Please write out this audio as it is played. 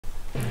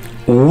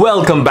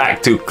Welcome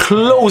back to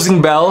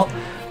Closing Bell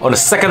on the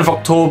 2nd of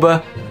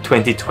October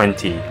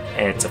 2020,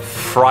 and it's a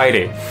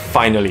Friday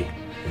finally.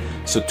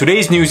 So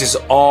today's news is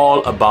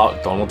all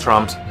about Donald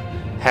Trump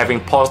having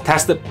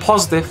tested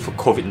positive for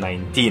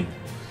COVID-19.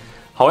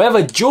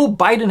 However, Joe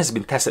Biden has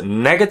been tested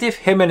negative,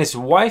 him and his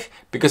wife,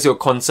 because they were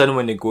concerned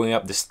when they're going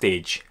up the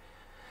stage.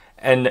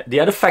 And the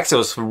other fact that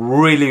was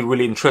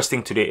really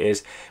interesting today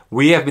is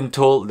we have been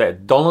told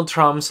that Donald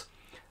Trump's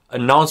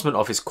announcement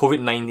of his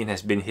COVID-19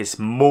 has been his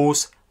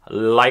most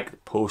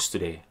liked post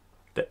today.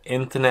 The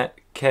internet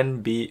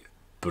can be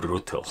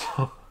brutal.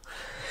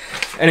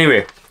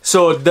 Anyway,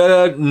 so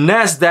the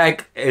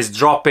Nasdaq is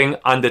dropping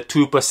under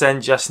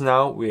 2% just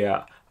now. We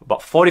are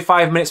about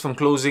 45 minutes from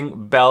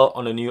closing bell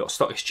on the New York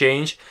Stock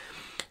Exchange.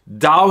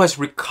 Dow has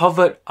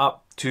recovered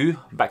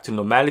back to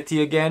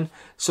normality again.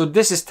 So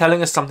this is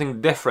telling us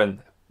something different.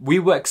 We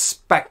were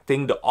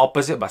expecting the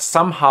opposite, but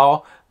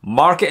somehow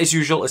market as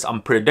usual is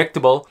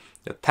unpredictable.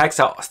 The techs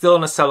are still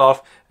on a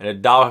sell-off and the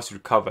Dow has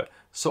recovered.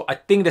 So I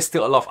think there's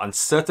still a lot of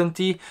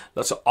uncertainty,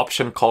 lots of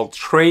option call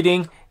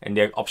trading, and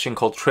they're option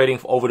call trading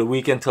for over the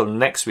weekend till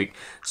next week.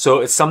 So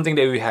it's something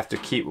that we have to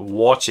keep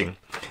watching.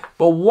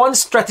 But one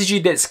strategy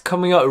that's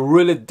coming out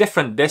really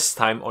different this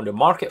time on the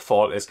market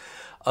fall is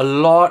a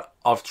lot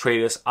of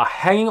traders are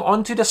hanging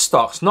on to the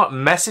stocks, not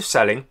massive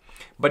selling,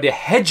 but they're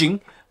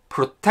hedging,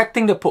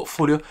 protecting the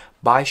portfolio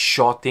by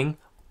shorting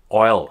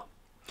oil.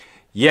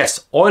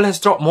 Yes, oil has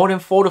dropped more than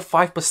 4 to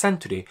 5%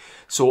 today.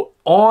 So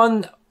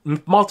on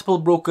multiple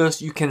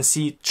brokers, you can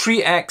see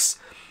 3x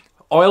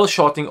oil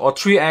shorting or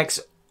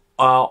 3x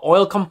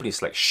oil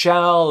companies like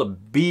Shell,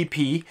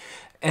 BP,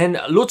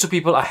 and loads of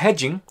people are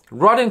hedging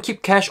rather than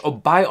keep cash or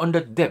buy on the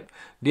dip.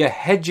 They are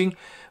hedging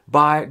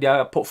by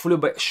their portfolio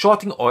by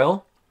shorting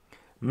oil,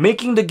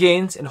 making the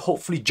gains, and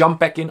hopefully jump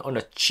back in on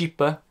a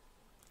cheaper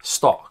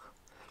stock.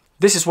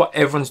 This is what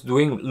everyone's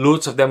doing.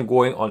 Loads of them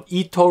going on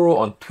eToro,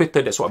 on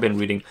Twitter. That's what I've been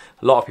reading.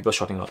 A lot of people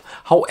shorting out.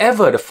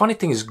 However, the funny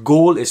thing is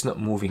gold is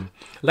not moving.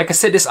 Like I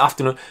said this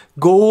afternoon,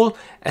 gold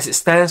as it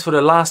stands for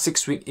the last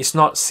 6 weeks is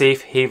not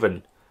safe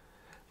haven.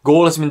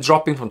 Gold has been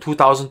dropping from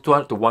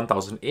 2,200 to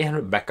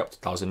 1,800, back up to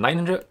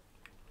 1,900.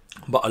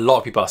 But a lot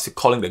of people are still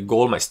calling that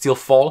gold might still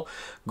fall.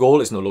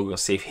 Gold is no longer a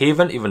safe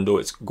haven, even though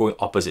it's going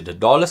opposite the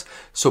dollars.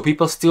 So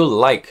people still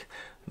like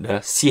the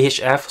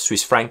CHF,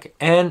 Swiss franc,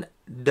 and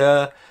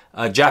the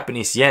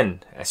Japanese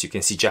yen. As you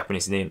can see,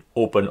 Japanese yen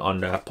open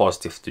on the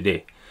positive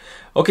today.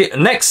 Okay,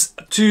 next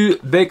two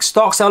big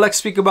stocks I would like to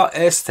speak about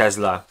is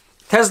Tesla.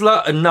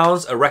 Tesla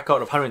announced a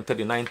record of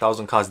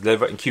 139,000 cars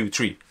delivered in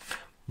Q3.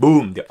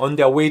 Boom, they're on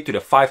their way to the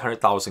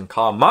 500,000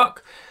 car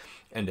mark,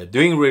 and they're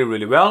doing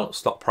really well.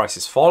 Stock price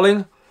is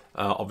falling,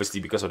 obviously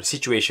because of the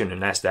situation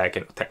in Nasdaq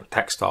and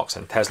tech stocks,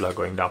 and Tesla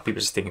going down.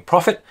 People just taking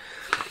profit.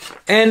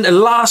 And the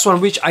last one,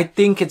 which I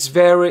think it's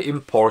very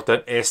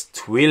important, is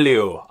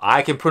Twilio.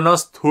 I can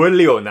pronounce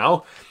Twilio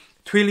now.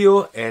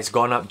 Twilio has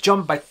gone up,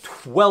 jumped by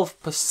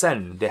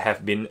 12%. They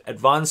have been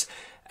advanced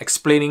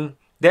explaining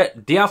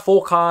that their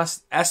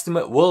forecast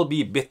estimate will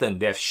be beaten.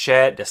 They have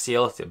shared the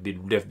sales.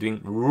 They're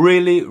doing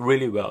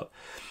really well.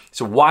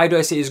 So why do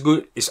I say it's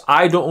good? Is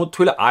I don't own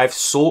Twilio.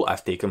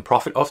 I've taken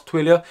profit off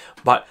Twilio.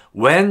 But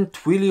when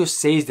Twilio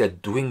says they're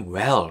doing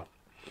well,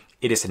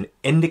 it is an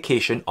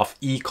indication of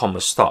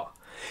e-commerce stock.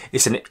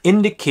 It's an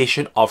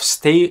indication of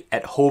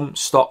stay-at-home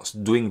stocks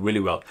doing really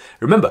well.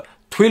 Remember,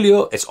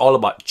 Twilio is all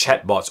about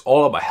chatbots,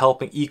 all about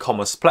helping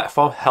e-commerce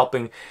platforms,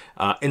 helping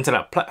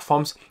internet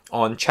platforms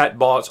on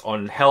chatbots,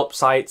 on help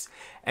sites.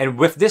 And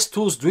with these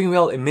tools doing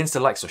well, it means the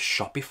likes of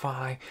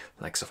Shopify,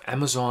 the likes of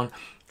Amazon,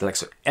 the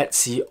likes of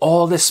Etsy,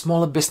 all the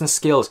smaller business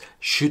scales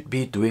should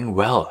be doing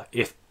well.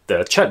 If the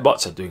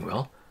chatbots are doing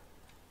well,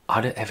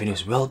 other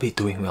avenues will be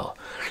doing well.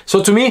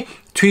 So to me,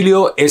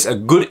 Twilio is a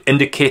good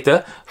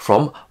indicator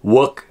from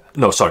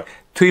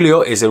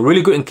Twilio is a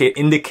really good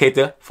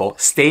indicator for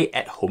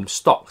stay-at-home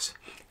stocks.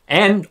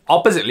 And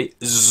oppositely,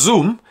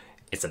 Zoom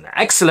is an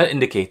excellent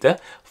indicator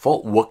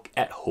for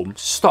work-at-home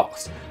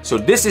stocks. So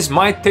this is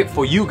my tip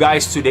for you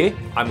guys today.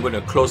 I'm going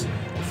to close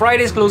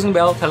Friday's closing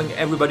bell, telling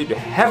everybody to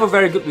have a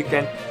very good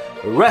weekend,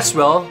 rest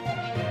well,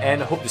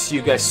 and I hope to see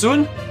you guys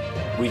soon.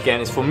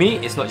 Weekend is for me,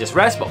 it's not just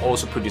rest, but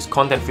also produce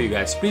content for you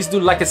guys. Please do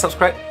like and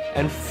subscribe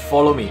and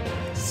follow me.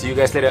 See you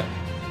guys later.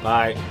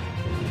 Bye.